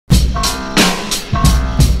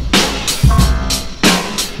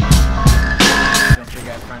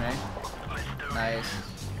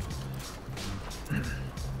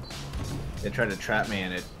tried to trap me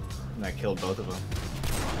and I killed both of them.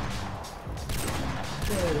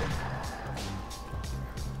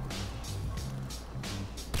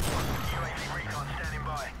 UAV recon standing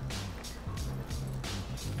by.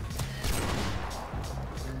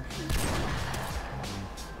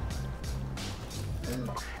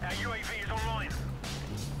 Our UAV is online.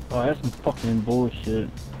 Oh, that's some fucking bullshit.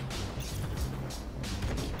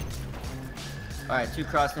 Alright, 2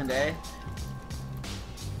 crossed into A.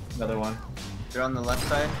 Another one. They're on the left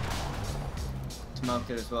side. Smoked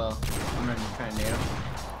it as well. I'm gonna try and nade them.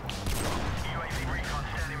 UAV recon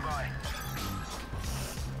standing by.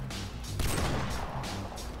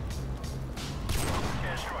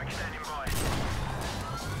 Airstrike standing by.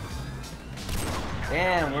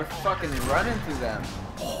 Damn, we're fucking running through them.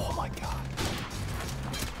 Oh my god.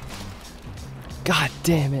 God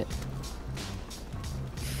damn it.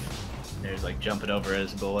 There's like jumping over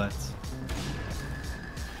his bullets.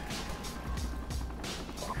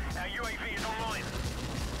 Our UAV is online.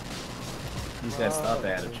 These guys thought they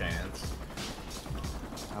had a chance.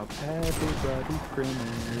 I'll everybody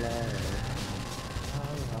screaming loud.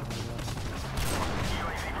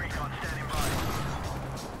 UAV recon standing by.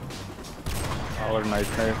 Oh, what a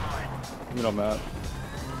nice name. You know, Matt.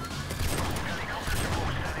 Helicopter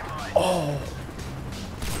support standing by. Oh.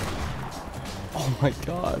 Oh my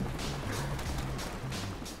god.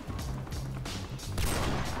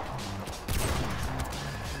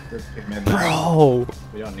 Bro!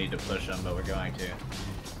 We don't need to push them, but we're going to.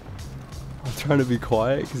 I'm trying to be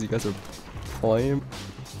quiet because you guys are playing.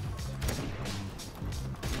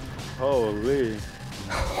 Holy.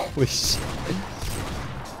 Holy shit.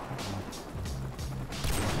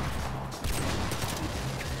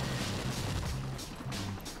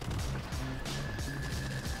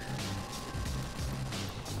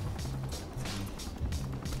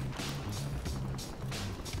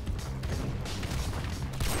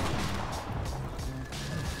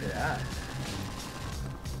 Yeah.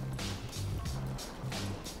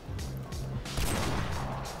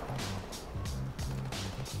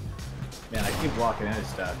 Man, I keep walking into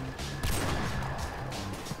stuff.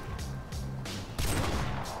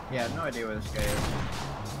 Yeah, I have no idea where this guy is.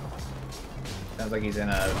 Sounds like he's in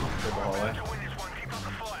a purple hallway. To win this one, keep up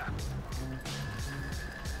the fire.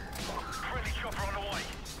 Friendly chopper on the way.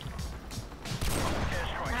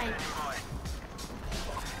 Airstrike standing by.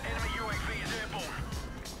 Enemy UAV is airborne.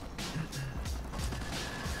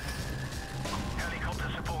 Helicopter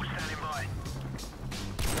support standing by.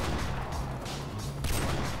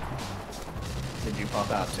 Did you pop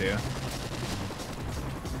out too?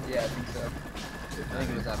 Yeah, I think so. I think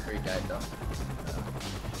it was after he died though.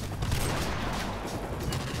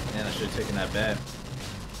 Man, I should have taken that bet.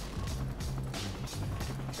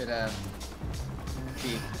 Should have.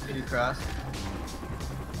 Chief, 2 cross.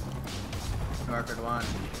 Northward 1.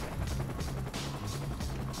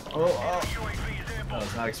 Oh, UAV is I airborne.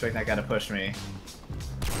 was not expecting that guy to push me.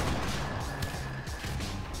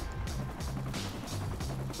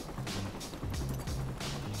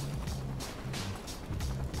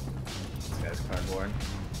 This guy's cardboard.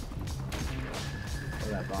 Put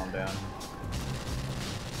that bomb down.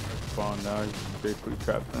 Spawn now, he's basically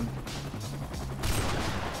trapped in.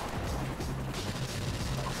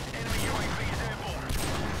 Enemy UAV is airborne.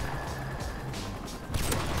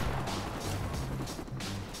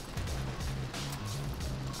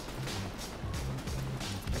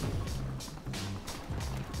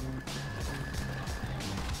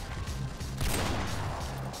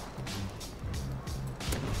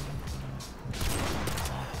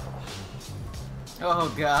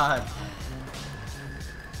 Oh god.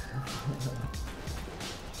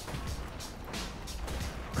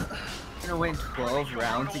 I'm gonna win 12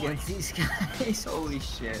 rounds against these guys. Holy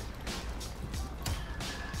shit.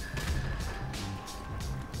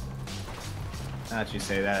 Now that you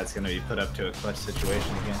say that, it's gonna be put up to a clutch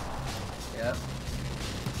situation again. Yep.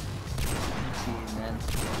 Jeez, man.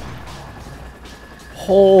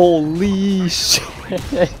 Holy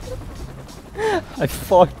shit. I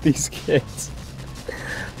fucked these kids.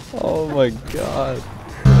 Oh my god.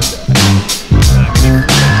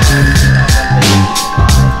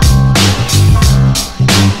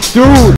 Dude!